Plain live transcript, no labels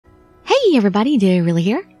Hey everybody, Dirili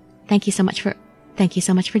here. Thank you so much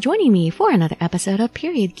for joining me for another episode of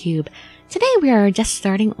Period Cube. Today we are just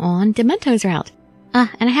starting on Demento's route. And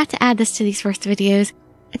I have to add this to these first videos.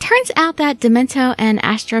 It turns out that Demento and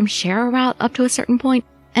Astrum share a route up to a certain point,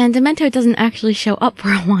 and Demento doesn't actually show up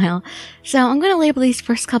for a while. So I'm going to label these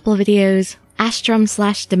first couple of videos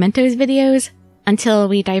Astrum/Demento's videos until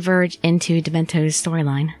we diverge into Demento's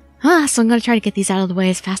storyline. So I'm going to try to get these out of the way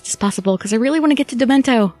as fast as possible because I really want to get to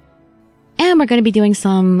Demento. And we're going to be doing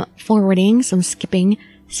some forwarding, some skipping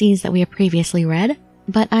scenes that we have previously read,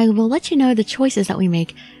 but I will let you know the choices that we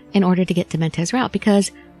make in order to get Demento's route,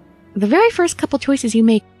 because the very first couple choices you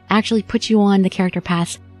make actually put you on the character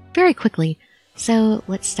path very quickly. So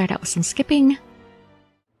let's start out with some skipping.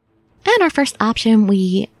 And our first option,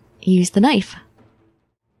 we use the knife.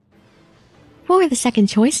 For the second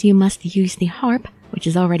choice, you must use the harp, which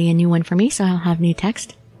is already a new one for me, so I'll have new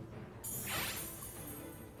text.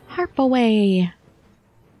 Harp away.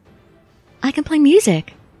 I can play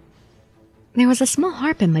music. There was a small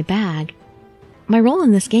harp in my bag. My role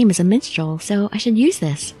in this game is a minstrel, so I should use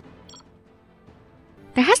this.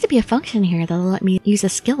 There has to be a function here that'll let me use a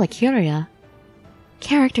skill like Huria.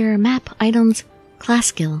 Character, map, items, class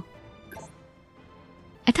skill.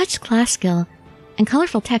 I touch class skill, and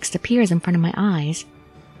colorful text appears in front of my eyes.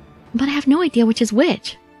 But I have no idea which is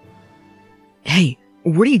which. Hey,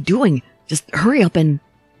 what are you doing? Just hurry up and...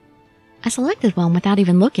 I selected one without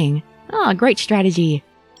even looking. Ah, great strategy.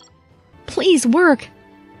 Please work!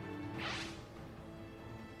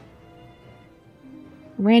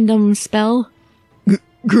 Random spell.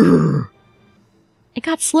 Grrr. It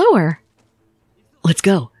got slower. Let's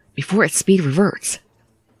go, before its speed reverts.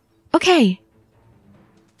 Okay.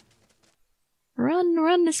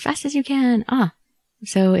 Run as fast as you can.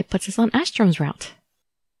 So it puts us on Astrum's route.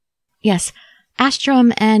 Yes,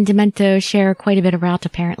 Astrum and Demento share quite a bit of route,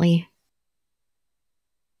 apparently.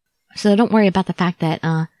 So don't worry about the fact that,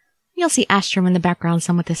 you'll see Astrum in the background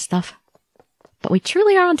some with this stuff. But we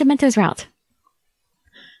truly are on Demento's route.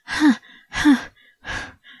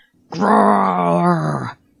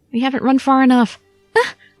 Grrr. We haven't run far enough.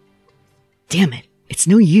 Damn it, it's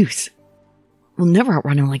no use. We'll never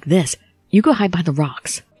outrun him like this. You go hide by the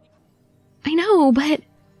rocks. I know, but...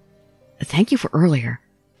 Thank you for earlier.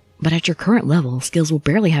 But at your current level, skills will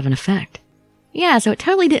barely have an effect. Yeah, so it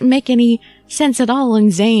totally didn't make any sense at all in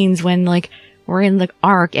Zane's when, like, we're in the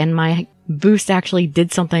arc and my boost actually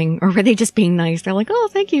did something, or were they just being nice? They're like, oh,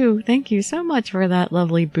 thank you so much for that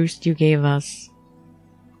lovely boost you gave us.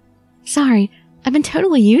 Sorry, I've been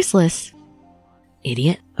totally useless.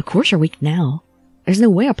 Idiot, of course you're weak now. There's no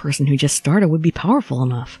way a person who just started would be powerful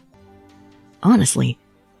enough. Honestly,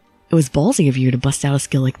 it was ballsy of you to bust out a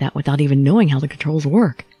skill like that without even knowing how the controls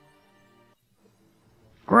work.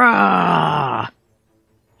 Grah!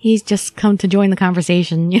 He's just come to join the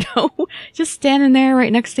conversation, you know? Just standing there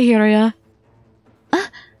right next to Huria.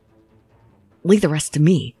 Leave the rest to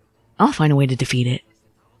me. I'll find a way to defeat it.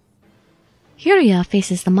 Huria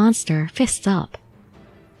faces the monster, fists up.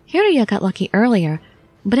 Huria got lucky earlier,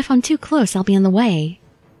 but if I'm too close, I'll be in the way.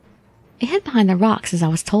 It hid behind the rocks as I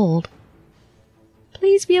was told.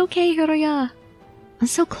 Please be okay, Huria. I'm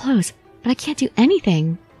so close, but I can't do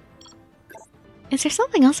anything. Is there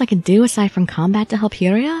something else I can do aside from combat to help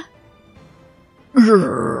Huria?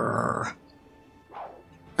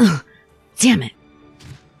 Damn it.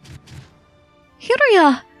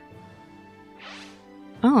 Huria!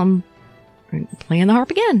 Playing the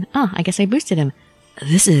harp again. I guess I boosted him.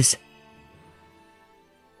 This is...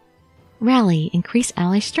 Rally, increase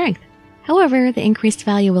ally strength. However, the increased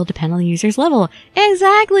value will depend on the user's level.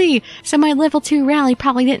 Exactly! So my level 2 rally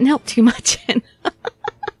probably didn't help too much in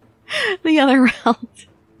the other route.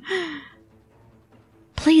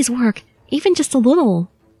 Please work, even just a little.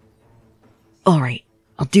 Alright,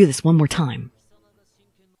 I'll do this one more time.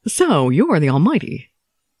 So, you're the Almighty.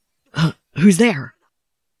 Who's there?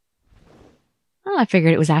 Oh, I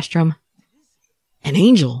figured it was Astrum. An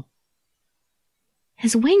angel.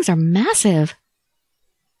 His wings are massive.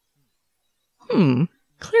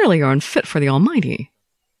 Clearly you're unfit for the Almighty.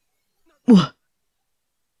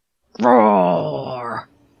 Roar!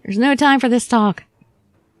 There's no time for this talk.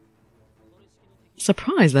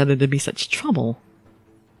 Surprised that it'd be such trouble.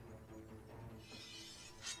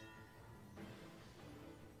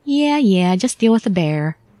 Yeah, just deal with the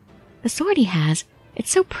bear. The sword he has, it's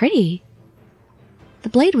so pretty. The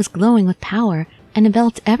blade was glowing with power and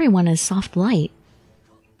enveloped everyone in soft light.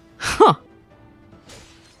 Huh.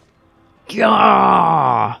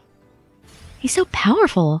 Gah! He's so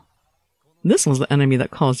powerful. This was the enemy that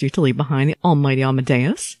caused you to leave behind the almighty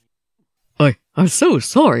Amadeus. I'm so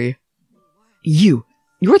sorry. You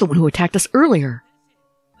You're the one who attacked us earlier.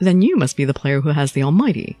 Then you must be the player who has the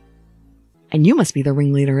Almighty. And you must be the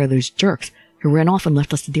ringleader of those jerks who ran off and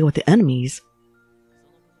left us to deal with the enemies.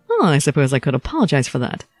 Oh, I suppose I could apologize for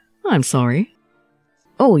that. I'm sorry.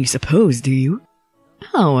 Oh, you suppose, do you?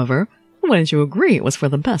 However, wouldn't you agree it was for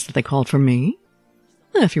the best that they called for me?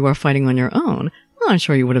 If you were fighting on your own, I'm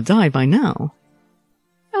sure you would have died by now.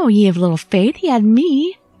 Oh, ye of little faith, he had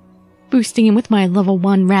me, boosting him with my level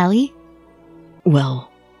 1 rally.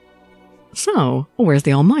 Well, so, where's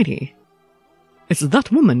the Almighty? It's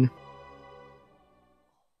that woman.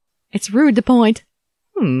 It's rude to point.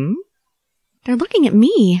 They're looking at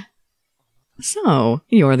me. So,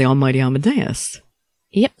 you're the Almighty Amadeus.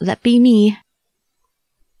 Yep, that be me.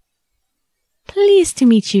 Pleased to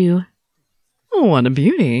meet you. Oh, what a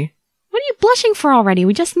beauty. What are you blushing for already?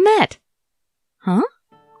 We just met. Huh?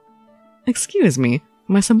 Excuse me,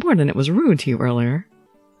 my subordinate was rude to you earlier.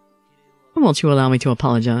 Won't you allow me to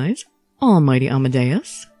apologize, Almighty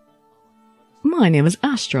Amadeus? My name is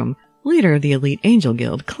Astrum, leader of the elite angel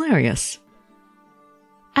guild, Clarius.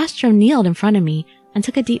 Astrum kneeled in front of me and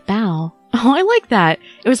took a deep bow. Oh, I like that.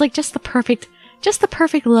 It was like just the perfect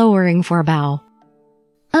lowering for a bow.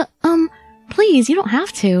 Please, you don't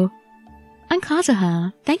have to. I'm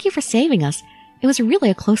Kazuha. Thank you for saving us. It was really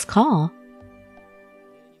a close call.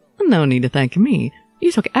 No need to thank me.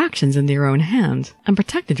 You took actions into your own hands and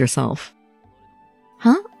protected yourself.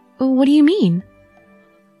 Huh? What do you mean?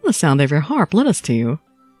 The sound of your harp led us to you.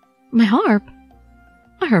 My harp?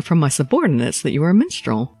 I heard from my subordinates that you were a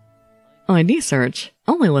minstrel. ID search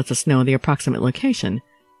only lets us know the approximate location.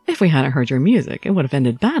 If we hadn't heard your music, it would have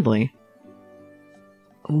ended badly.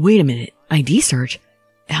 Wait a minute. ID search?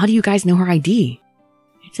 How do you guys know her ID?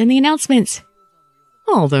 It's in the announcements.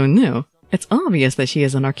 Although new, it's obvious that she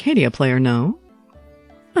is an Arcadia player, no?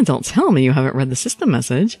 And don't tell me you haven't read the system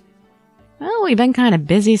message. Well, we've been kind of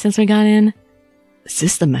busy since we got in.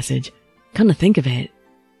 System message? Come to think of it,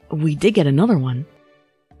 we did get another one.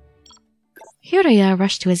 Hiraya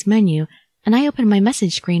rushed to his menu, and I opened my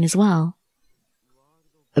message screen as well.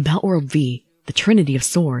 About World V, the Trinity of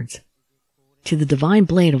Swords. To the Divine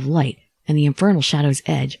Blade of Light and the Infernal Shadow's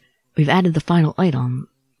Edge, we've added the final item,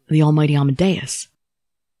 the Almighty Amadeus.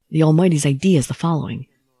 The Almighty's ID is the following.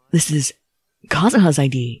 This is Kazuha's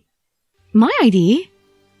ID. My ID?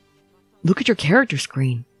 Look at your character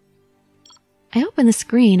screen. I opened the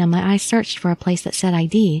screen and my eyes searched for a place that said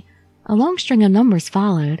ID. A long string of numbers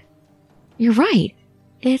followed. You're right.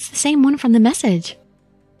 It's the same one from the message.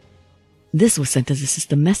 This was sent as a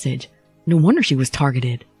system message. No wonder she was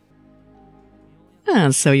targeted.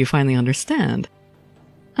 And so you finally understand.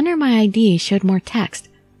 Under my ID showed more text.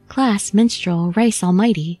 Class, minstrel, race,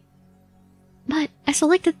 almighty. But I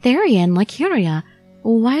selected Therian like Hiraya.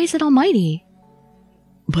 Why is it almighty?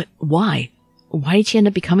 But why? Why did she end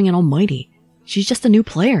up becoming an almighty? She's just a new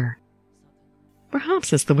player.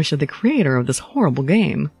 Perhaps it's the wish of the creator of this horrible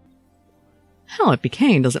game. How it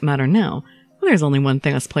became doesn't matter now. There's only one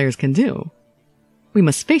thing us players can do. We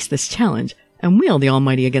must face this challenge and wield the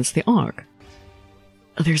Almighty against the Ark.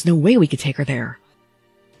 There's no way we could take her there.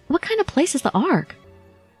 What kind of place is the Ark?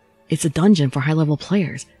 It's a dungeon for high-level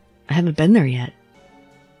players. I haven't been there yet.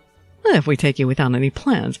 If we take you without any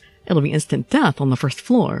plans, it'll be instant death on the first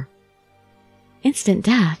floor. Instant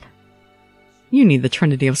death? You need the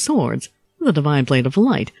Trinity of Swords, the Divine Blade of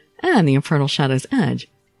Light, and the Infernal Shadow's Edge,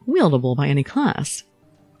 wieldable by any class.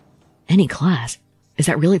 Any class? Is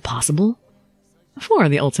that really possible? For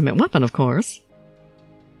the ultimate weapon, of course.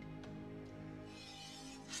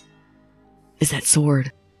 Is that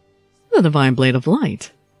sword? The Divine Blade of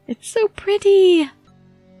Light. It's so pretty.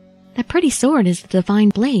 That pretty sword is the Divine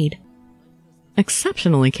Blade.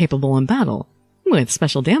 Exceptionally capable in battle, with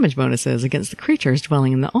special damage bonuses against the creatures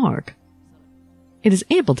dwelling in the Ark. It is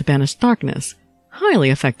able to banish darkness, highly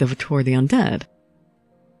effective toward the undead.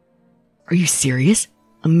 Are you serious?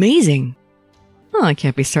 Amazing! I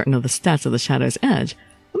can't be certain of the stats of the Shadow's Edge,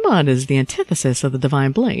 but it is the antithesis of the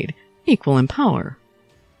Divine Blade, equal in power.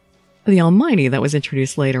 The Almighty that was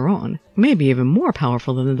introduced later on may be even more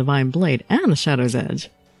powerful than the Divine Blade and the Shadow's Edge.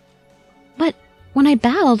 But when I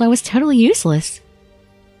battled, I was totally useless.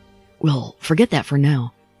 Well, forget that for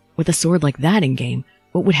now. With a sword like that in-game,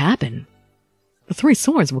 what would happen? The 3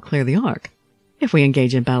 swords will clear the Ark. If we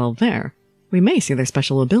engage in battle there, we may see their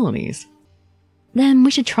special abilities. Then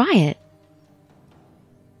we should try it.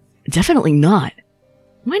 Definitely not.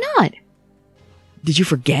 Why not? Did you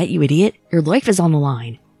forget, you idiot? Your life is on the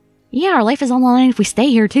line. Yeah, our life is on the line if we stay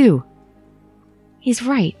here too. He's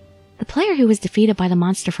right. The player who was defeated by the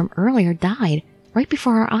monster from earlier died right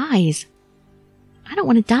before our eyes. I don't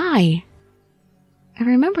want to die. I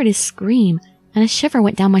remembered his scream and a shiver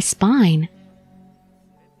went down my spine.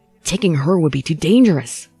 Taking her would be too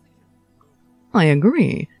dangerous. I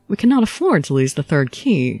agree. We cannot afford to lose the third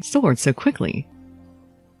key sword so quickly.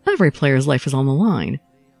 Every player's life is on the line.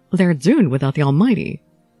 They're doomed without the Almighty.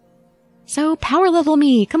 So power level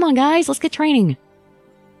me. Come on, guys, let's get training.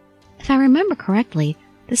 If I remember correctly,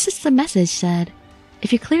 the system message said,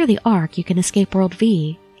 if you clear the Ark, you can escape World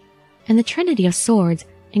V. And the Trinity of Swords,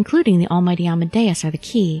 including the almighty Amadeus, are the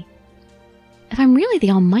key. If I'm really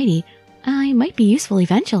the Almighty, I might be useful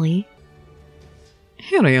eventually.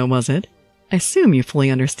 Hiria, was it? I assume you fully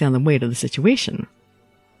understand the weight of the situation.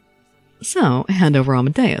 So, hand over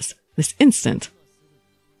Amadeus, this instant.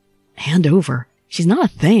 Hand over? She's not a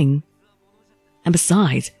thing. And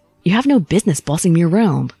besides, you have no business bossing me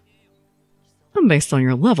around. And based on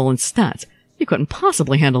your level and stats, you couldn't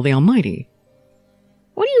possibly handle the Almighty.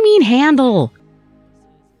 What do you mean, handle?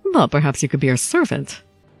 But perhaps you could be our servant.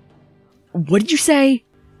 What did you say?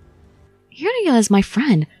 Hiria is my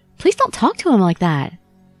friend. Please don't talk to him like that.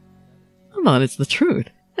 But it's the truth.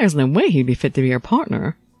 There's no way he'd be fit to be your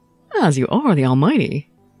partner. As you are the Almighty.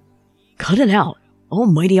 Cut it out.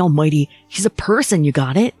 Almighty, she's a person, you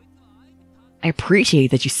got it? I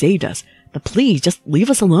appreciate that you saved us, but please just leave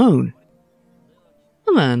us alone.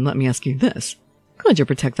 Then let me ask you this. Could you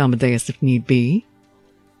protect Amadeus if need be?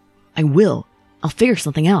 I will. I'll figure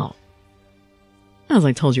something out. As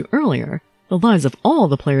I told you earlier, the lives of all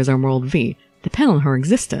the players on World V depend on her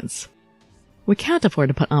existence. We can't afford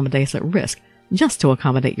to put Amadeus at risk just to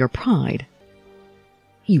accommodate your pride.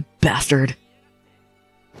 You bastard!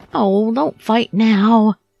 Oh, don't fight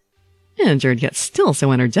now. Injured yet still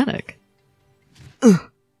so energetic. Hiria!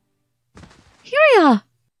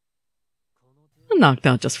 Knocked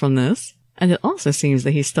out just from this, and it also seems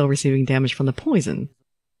that he's still receiving damage from the poison.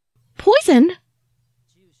 Poison?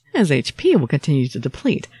 His HP will continue to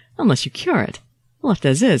deplete unless you cure it. Left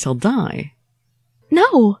as is, he'll die.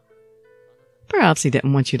 No! Perhaps he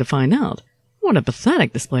didn't want you to find out. What a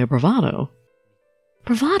pathetic display of bravado.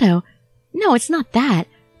 Bravado? No, it's not that.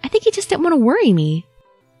 I think he just didn't want to worry me.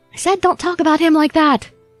 I said don't talk about him like that.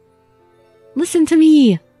 Listen to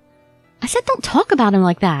me. I said don't talk about him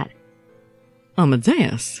like that.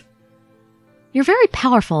 Amadeus. You're very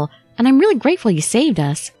powerful, and I'm really grateful you saved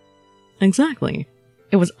us. Exactly.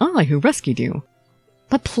 It was I who rescued you.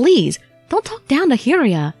 But please, don't talk down to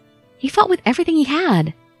Hiria. He fought with everything he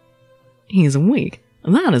had. He's weak.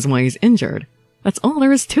 That is why he's injured. That's all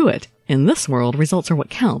there is to it. In this world, results are what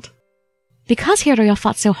count. Because Hiria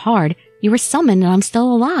fought so hard, you were summoned and I'm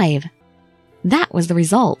still alive. That was the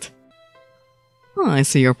result. I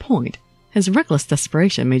see your point. His reckless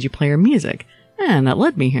desperation made you play your music, and that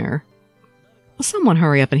led me here. Someone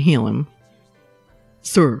hurry up and heal him.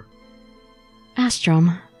 Sir.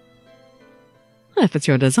 Astrum. If it's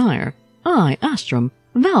your desire, I, Astrum,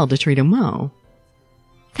 vow to treat him well.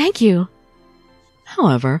 Thank you.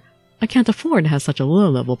 However, I can't afford to have such a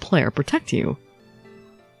low-level player protect you.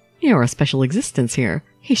 You're a special existence here.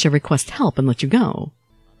 He should request help and let you go.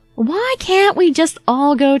 Why can't we just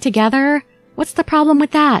all go together? What's the problem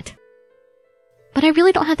with that? But I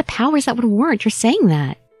really don't have the powers that would warrant your saying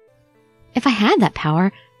that. If I had that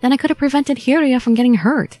power, then I could have prevented Hiria from getting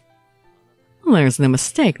hurt. There's no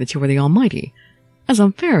mistake that you are the Almighty. As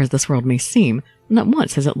unfair as this world may seem, not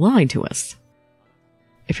once has it lied to us.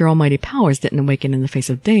 If your almighty powers didn't awaken in the face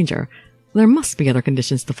of danger, there must be other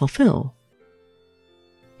conditions to fulfill.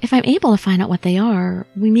 If I'm able to find out what they are,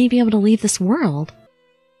 we may be able to leave this world.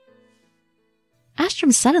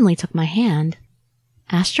 Astrum suddenly took my hand.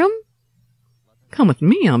 Astrum? Come with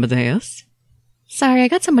me, Amadeus. Sorry, I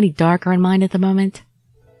got somebody darker in mind at the moment.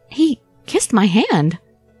 He kissed my hand.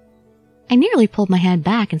 I nearly pulled my hand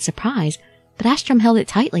back in surprise, but Astrum held it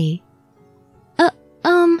tightly.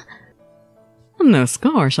 No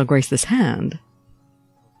scar shall grace this hand.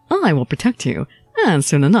 I will protect you, and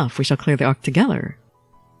soon enough we shall clear the Ark together.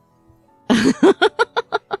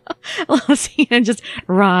 I'll see him just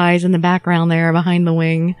rise in the background there behind the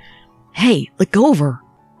wing. Hey, let go of her.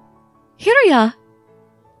 Hiria!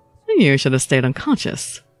 You should have stayed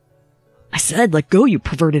unconscious. I said let go, you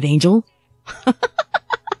perverted angel.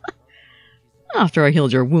 After I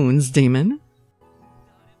healed your wounds, demon.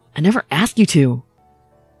 I never asked you to.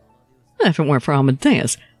 If it weren't for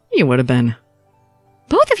Amadeus, you would have been.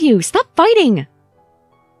 Both of you, stop fighting!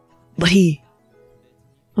 But he...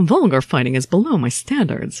 Vulgar fighting is below my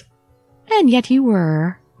standards. And yet you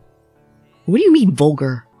were. What do you mean,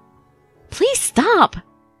 vulgar? Please stop!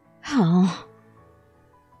 Oh.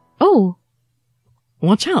 Oh.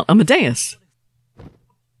 Watch out, Amadeus!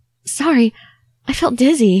 Sorry, I felt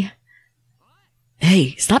dizzy.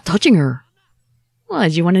 Hey, stop touching her! What,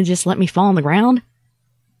 did you want to just let me fall on the ground?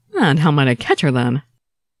 And how might I catch her then?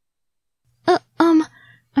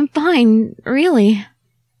 I'm fine, really.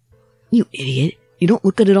 You idiot. You don't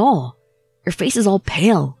look good at all. Your face is all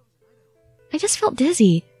pale. I just felt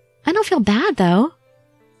dizzy. I don't feel bad, though.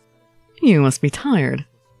 You must be tired.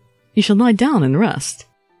 You should lie down and rest.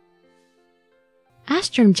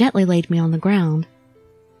 Astrum gently laid me on the ground.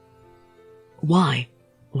 Why?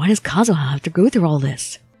 Why does Kazuha have to go through all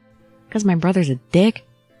this? Because my brother's a dick.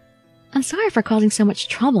 I'm sorry for causing so much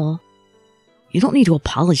trouble. You don't need to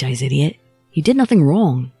apologize, idiot. You did nothing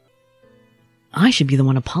wrong. I should be the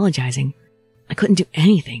one apologizing. I couldn't do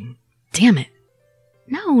anything. Damn it.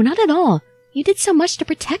 No, not at all. You did so much to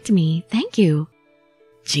protect me. Thank you.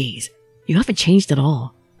 Jeez, you haven't changed at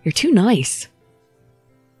all. You're too nice.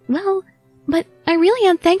 Well, but I really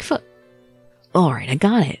am thankful. Alright, I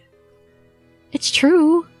got it. It's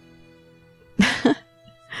true.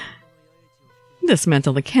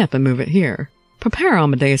 Dismantle the camp and move it here. Prepare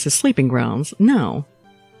Amadeus' sleeping grounds, now.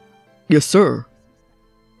 Yes, sir.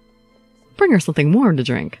 Bring her something warm to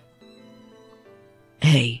drink.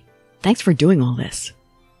 Hey, thanks for doing all this.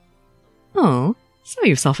 Oh, so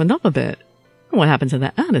you've softened up a bit. What happened to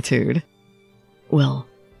that attitude? Well,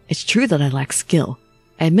 it's true that I lack skill.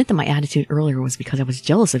 I admit that my attitude earlier was because I was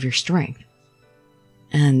jealous of your strength.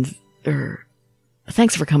 And,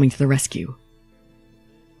 thanks for coming to the rescue.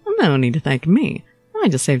 No need to thank me. I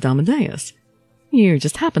just saved Amadeus. You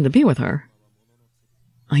just happened to be with her.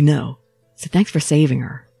 I know, so thanks for saving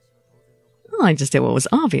her. I just did what was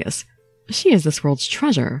obvious. She is this world's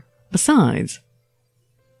treasure. Besides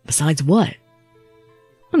what?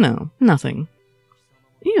 No, nothing.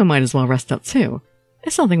 You might as well rest up too.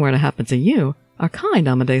 If something were to happen to you, our kind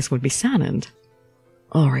Amadeus would be saddened.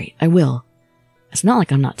 Alright, I will. It's not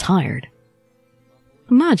like I'm not tired.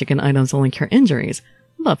 Magic and items only cure injuries,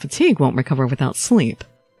 but fatigue won't recover without sleep.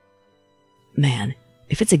 Man,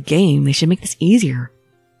 if it's a game, they should make this easier.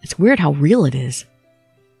 It's weird how real it is.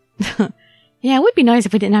 Yeah, it would be nice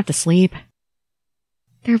if we didn't have to sleep.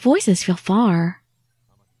 Their voices feel far.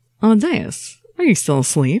 Amadeus, are you still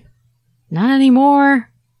asleep? Not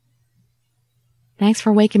anymore. Thanks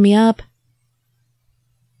for waking me up.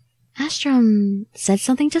 Astrum said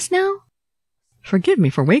something just now? Forgive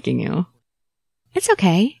me for waking you. It's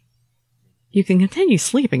okay. You can continue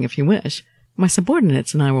sleeping if you wish. My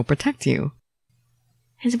subordinates and I will protect you.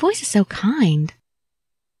 His voice is so kind.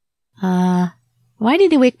 Why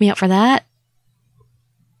did he wake me up for that?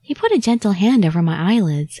 He put a gentle hand over my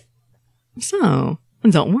eyelids. So,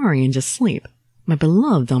 don't worry and just sleep, my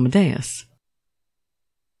beloved Amadeus.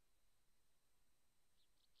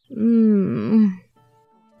 You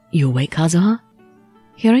awake, Kazuha?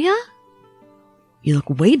 Hiraya? You look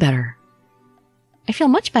way better. I feel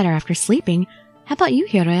much better after sleeping. How about you,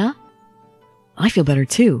 Hiraya? I feel better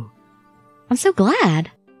too. I'm so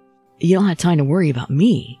glad. You don't have time to worry about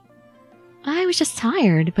me. I was just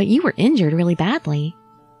tired, but you were injured really badly.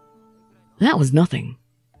 That was nothing.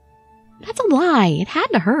 That's a lie. It had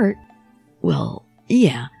to hurt. Well,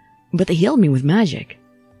 yeah, but they healed me with magic.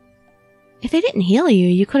 If they didn't heal you,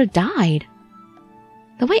 you could have died.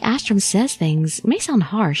 The way Astrum says things may sound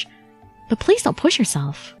harsh, but please don't push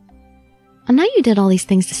yourself. I know you did all these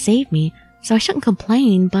things to save me, so I shouldn't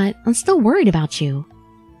complain, but I'm still worried about you.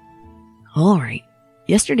 Alright.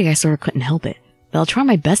 Yesterday I sort of couldn't help it, but I'll try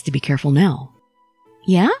my best to be careful now.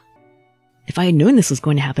 Yeah? If I had known this was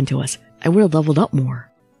going to happen to us, I would have leveled up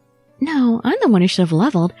more. No, I'm the one who should have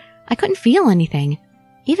leveled. I couldn't feel anything.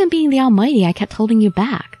 Even being the Almighty, I kept holding you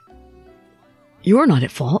back. You're not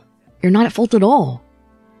at fault. You're not at fault at all.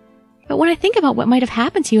 But when I think about what might have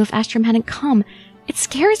happened to you if Astrum hadn't come, it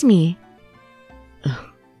scares me.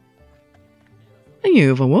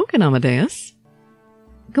 You've awoken, Amadeus.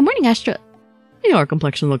 Good morning, Astrum. Your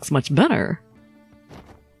complexion looks much better.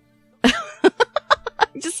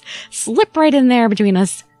 Just slip right in there between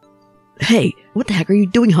us. Hey, what the heck are you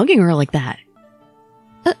doing hugging her like that?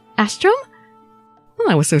 Astrum?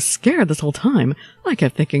 I was so scared this whole time. I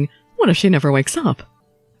kept thinking, what if she never wakes up?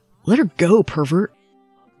 Let her go, pervert.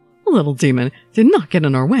 Little demon, did not get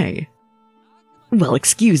in our way. Well,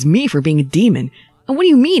 excuse me for being a demon. And what do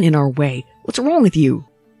you mean in our way? What's wrong with you?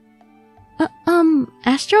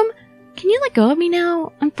 Astrum? Can you let go of me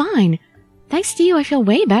now? I'm fine. Thanks to you, I feel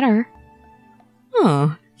way better.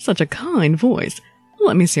 Oh, such a kind voice.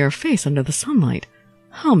 Let me see her face under the sunlight.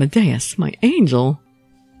 Amadeus, my angel.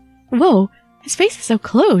 Whoa, his face is so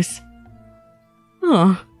close.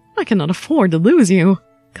 Oh, I cannot afford to lose you.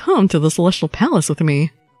 Come to the Celestial Palace with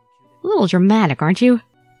me. A little dramatic, aren't you?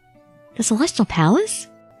 The Celestial Palace?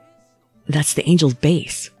 That's the angel's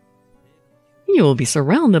base. You will be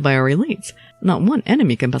surrounded by our elites, Not one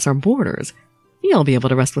enemy can pass our borders. You'll be able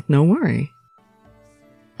to rest with no worry.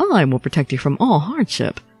 I will protect you from all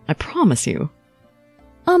hardship, I promise you.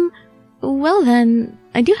 Well then,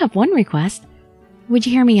 I do have one request. Would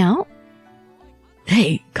you hear me out?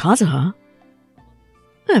 Hey, Kazuha.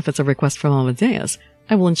 If it's a request from Amadeus,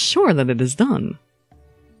 I will ensure that it is done.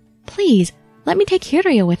 Please, let me take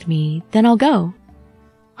Hiroya with me, then I'll go.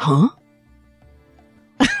 Huh?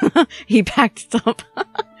 He backed up.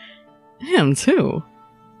 Him too.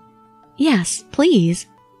 Yes, please.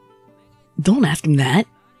 Don't ask him that.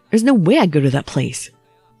 There's no way I'd go to that place.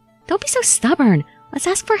 Don't be so stubborn. Let's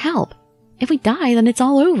ask for help. If we die, then it's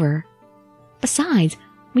all over. Besides,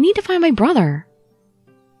 we need to find my brother.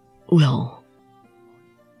 Well,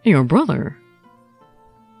 your brother?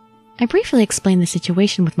 I briefly explained the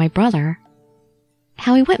situation with my brother.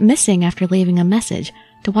 How he went missing after leaving a message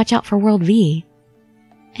to watch out for World V.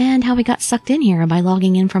 And how he got sucked in here by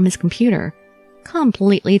logging in from his computer,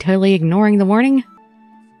 completely totally ignoring the warning.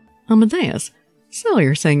 Amadeus, so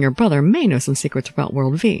you're saying your brother may know some secrets about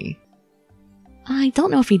World V? I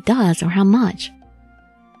don't know if he does or how much.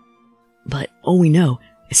 But all we know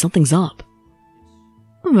is something's up.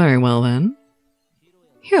 Very well then.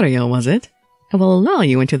 Hiroya, was it? I will allow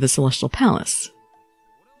you into the Celestial Palace.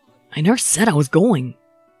 I never said I was going.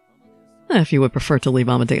 If you would prefer to leave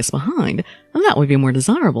Amadeus behind, that would be more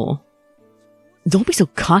desirable. Don't be so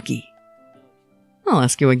cocky. I'll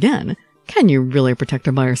ask you again, can you really protect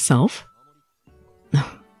her by yourself?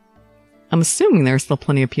 I'm assuming there are still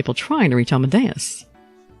plenty of people trying to reach Amadeus.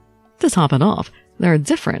 To top it off, there are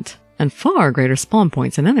different and far greater spawn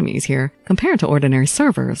points and enemies here compared to ordinary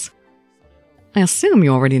servers. I assume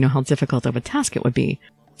you already know how difficult of a task it would be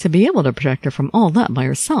to be able to protect her from all that by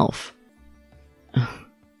yourself.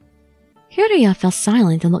 Hiroya fell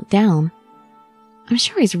silent and looked down. I'm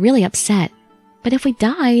sure he's really upset, but if we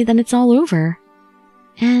die, then it's all over.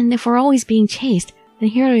 And if we're always being chased, then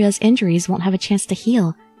Hiroya's injuries won't have a chance to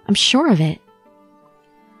heal. I'm sure of it.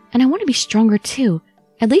 And I want to be stronger too,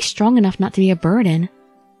 at least strong enough not to be a burden.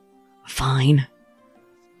 Fine.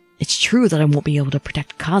 It's true that I won't be able to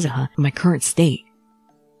protect Kazuha in my current state.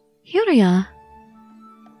 Hiroya.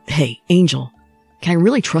 Hey, Angel, can I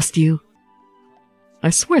really trust you? I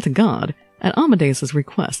swear to God, at Amadeus'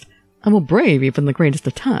 request, I will brave even the greatest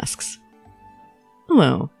of tasks.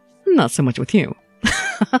 Well, not so much with you.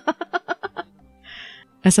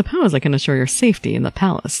 I suppose I can assure your safety in the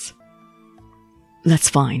palace. That's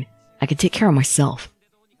fine. I can take care of myself.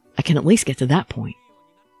 I can at least get to that point.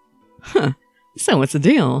 Huh. So what's the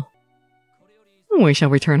deal? We shall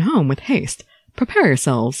return home with haste. Prepare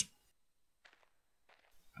yourselves.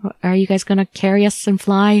 Are you guys gonna carry us and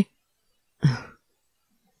fly?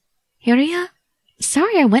 Hiroya?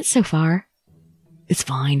 Sorry I went so far. It's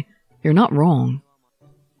fine. You're not wrong.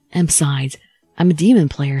 And besides, I'm a demon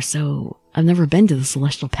player, so I've never been to the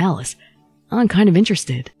Celestial Palace. I'm kind of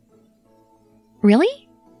interested. Really?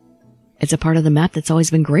 It's a part of the map that's always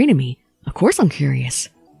been great to me. Of course I'm curious.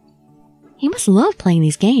 You must love playing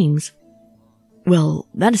these games. Well,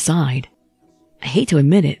 that aside, I hate to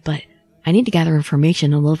admit it, but I need to gather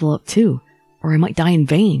information and level up too, or I might die in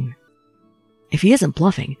vain. If he isn't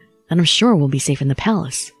bluffing, then I'm sure we'll be safe in the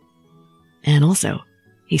palace. And also,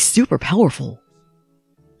 he's super powerful.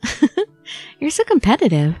 You're so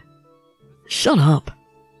competitive. Shut up.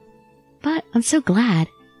 But I'm so glad.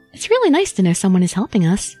 It's really nice to know someone is helping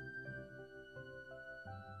us.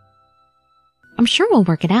 I'm sure we'll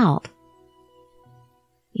work it out.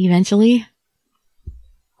 Eventually.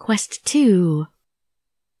 Quest 2.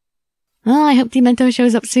 Oh, I hope Demento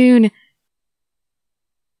shows up soon.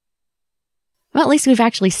 Well, at least we've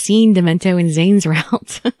actually seen Demento in Zane's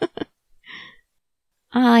route.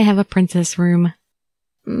 I have a princess room.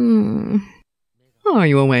 Are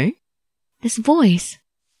you awake? This voice.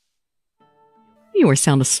 You were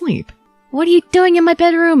sound asleep. What are you doing in my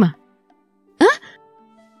bedroom? Huh?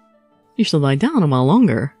 You should lie down a while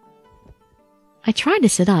longer. I tried to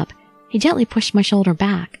sit up. He gently pushed my shoulder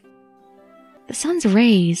back. The sun's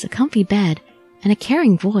rays, a comfy bed, and a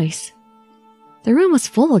caring voice. The room was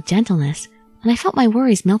full of gentleness, and I felt my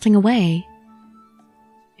worries melting away.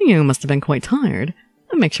 You must have been quite tired.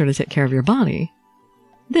 Make sure to take care of your body.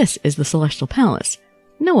 This is the Celestial Palace.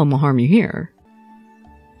 No one will harm you here.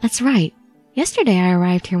 That's right. Yesterday I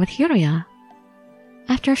arrived here with Hiroya.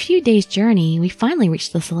 After a few days' journey, we finally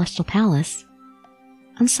reached the Celestial Palace.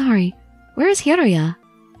 I'm sorry, where is Hiroya?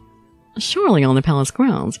 Surely on the palace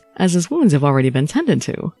grounds, as his wounds have already been tended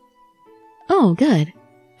to. Oh, good.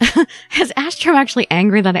 Is Astrum actually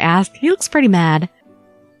angry that I asked? He looks pretty mad.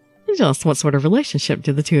 Just what sort of relationship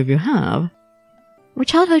do the two of you have? We're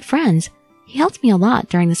childhood friends. He helped me a lot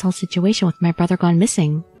during this whole situation with my brother gone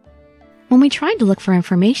missing. When we tried to look for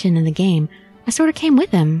information in the game, I sort of came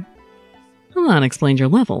with him. Well, that explained your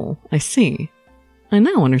level, I see. I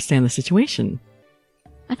now understand the situation.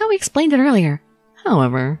 I thought we explained it earlier.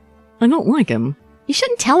 However, I don't like him. You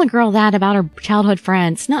shouldn't tell a girl that about her childhood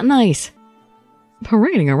friend. It's not nice.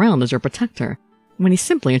 Parading around as your protector, when he's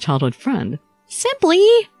simply a childhood friend. Simply?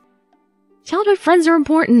 Childhood friends are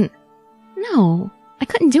important. No, I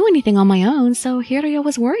couldn't do anything on my own, so Hiraya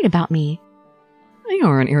was worried about me. You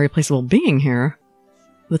are an irreplaceable being here.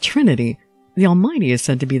 The Trinity, the Almighty, is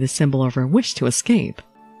said to be the symbol of our wish to escape.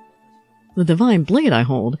 The divine blade I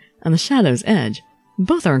hold, and the Shadow's edge,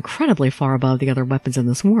 both are incredibly far above the other weapons in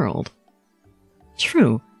this world.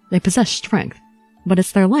 True, they possess strength, but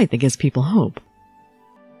it's their light that gives people hope.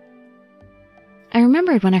 I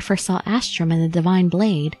remembered when I first saw Astrum and the divine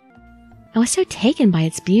blade. I was so taken by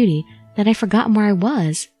its beauty that I'd forgotten where I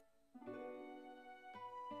was.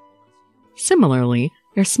 Similarly,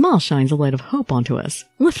 your smile shines a light of hope onto us,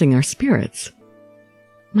 lifting our spirits.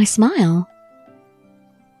 My smile?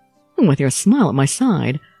 With your smile at my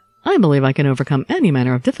side, I believe I can overcome any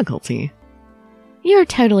manner of difficulty. You're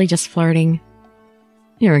totally just flirting.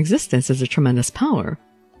 Your existence is a tremendous power.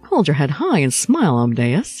 Hold your head high and smile,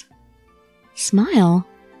 Amadeus. Smile?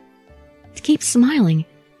 To keep smiling,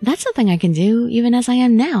 that's something I can do even as I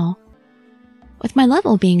am now. With my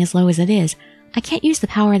level being as low as it is, I can't use the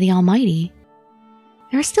power of the Almighty.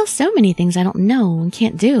 There are still so many things I don't know and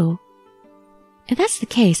can't do. If that's the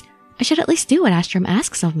case, I should at least do what Astrum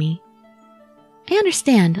asks of me. I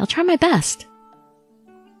understand. I'll try my best.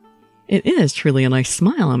 It is truly a nice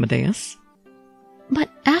smile, Amadeus. But,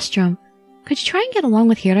 Astrum, could you try and get along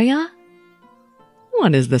with Hiraya?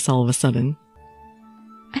 What is this all of a sudden?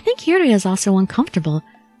 I think Hiraya is also uncomfortable.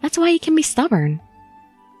 That's why he can be stubborn.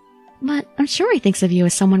 But I'm sure he thinks of you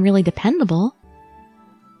as someone really dependable.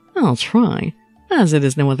 I'll try, as it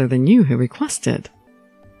is no other than you who requested.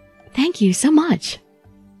 Thank you so much.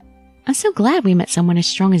 I'm so glad we met someone as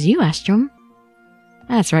strong as you, Astrum.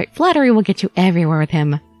 That's right, flattery will get you everywhere with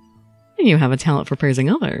him. You have a talent for praising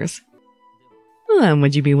others. Then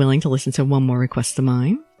would you be willing to listen to one more request of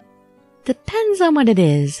mine? Depends on what it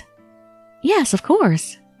is. Yes, of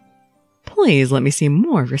course. Please let me see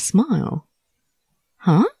more of your smile.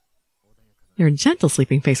 Huh? Your gentle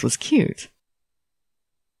sleeping face was cute.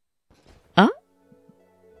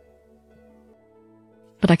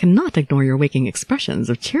 But I cannot ignore your waking expressions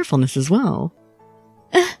of cheerfulness as well.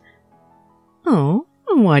 Oh,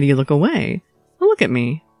 why do you look away? Look at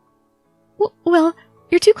me. Well,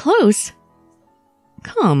 you're too close.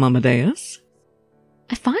 Come, Amadeus.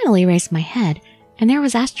 I finally raised my head, and there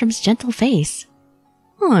was Astrum's gentle face.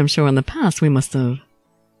 Well, I'm sure in the past we must have...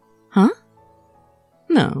 Huh?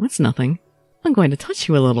 No, it's nothing. I'm going to touch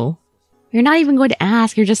you a little. You're not even going to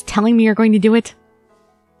ask, you're just telling me you're going to do it.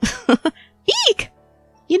 Eek!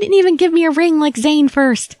 You didn't even give me a ring like Zane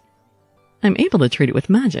first. I'm able to treat it with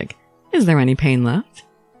magic. Is there any pain left?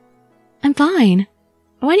 I'm fine.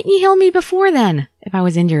 Why didn't you heal me before then, if I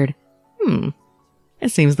was injured?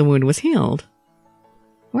 It seems the wound was healed.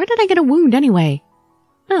 Where did I get a wound anyway?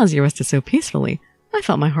 As you rested so peacefully, I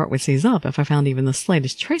felt my heart would seize up if I found even the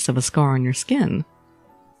slightest trace of a scar on your skin.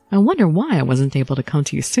 I wonder why I wasn't able to come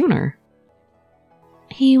to you sooner.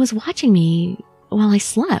 He was watching me while I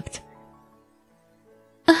slept.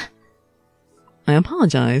 I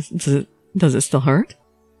apologize. Does it still hurt?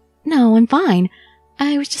 No, I'm fine.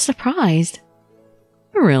 I was just surprised.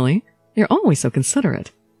 Really? You're always so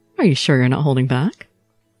considerate. Are you sure you're not holding back?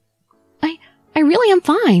 I really am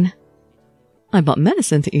fine. I bought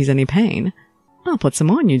medicine to ease any pain. I'll put some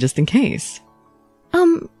on you just in case.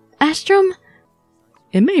 Astrum?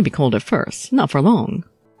 It may be cold at first, not for long.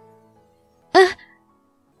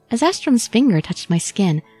 As Astrum's finger touched my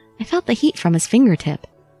skin, I felt the heat from his fingertip.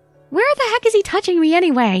 Where the heck is he touching me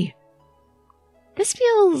anyway? This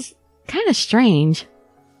feels kind of strange.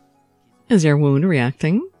 Is your wound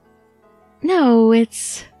reacting? No,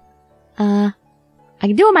 it's... I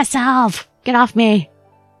can do it myself! Get off me!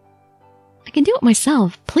 I can do it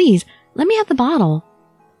myself. Please, let me have the bottle.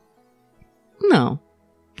 No.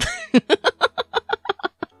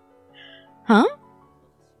 Huh?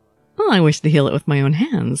 Well, I wish to heal it with my own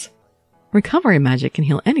hands. Recovery magic can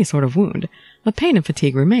heal any sort of wound, but pain and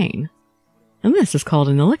fatigue remain. And this is called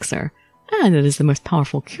an elixir, and it is the most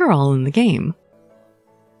powerful cure-all in the game.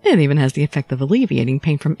 It even has the effect of alleviating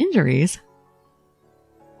pain from injuries.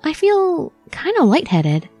 I feel kind of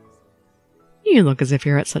lightheaded. You look as if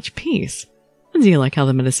you're at such peace. Do you like how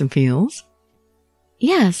the medicine feels?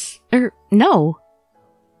 Yes, no.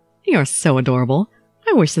 You're so adorable.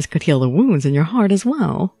 I wish this could heal the wounds in your heart as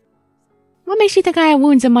well. What makes you think I have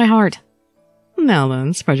wounds in my heart? Now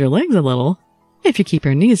then, spread your legs a little. If you keep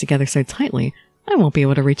your knees together so tightly, I won't be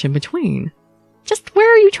able to reach in between. Just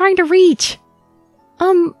where are you trying to reach?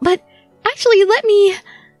 But actually, let me...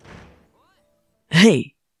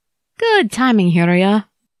 Hey! Good timing, Hiria.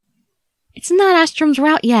 It's not Astrum's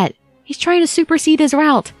route yet. He's trying to supersede his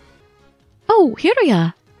route. Oh,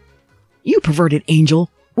 Hiria. You perverted angel!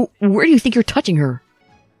 Where do you think you're touching her?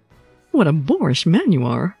 What a boorish man you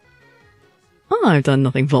are. I've done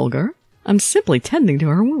nothing vulgar. I'm simply tending to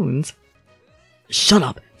her wounds. Shut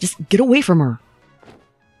up! Just get away from her!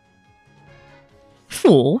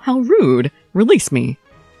 Fool, how rude! Release me!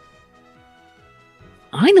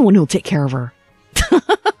 I'm the one who'll take care of her.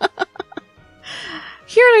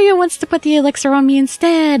 Hiria wants to put the elixir on me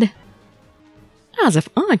instead. As if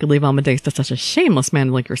I could leave Amadeus to such a shameless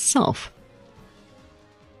man like yourself.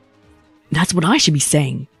 That's what I should be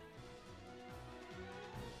saying.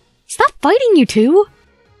 Stop fighting, you two!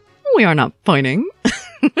 We are not fighting.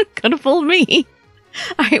 Could have fooled me.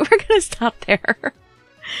 Alright, we're gonna stop there.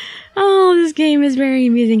 Oh, this game is very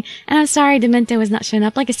amusing. And I'm sorry Demento has not shown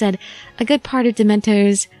up. Like I said, a good part of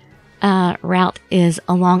Demento's route is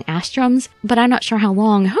along Astrum's, but I'm not sure how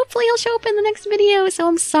long. Hopefully he'll show up in the next video, so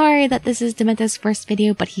I'm sorry that this is Demento's first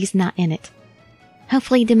video, but he's not in it.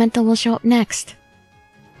 Hopefully Demento will show up next.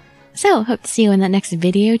 So, hope to see you in that next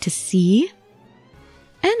video to see.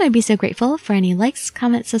 And I'd be so grateful for any likes,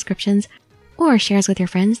 comments, subscriptions, or shares with your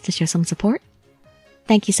friends to show some support.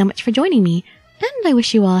 Thank you so much for joining me, and I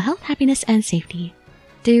wish you all health, happiness, and safety.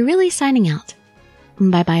 Dirili signing out.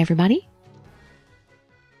 Bye bye everybody.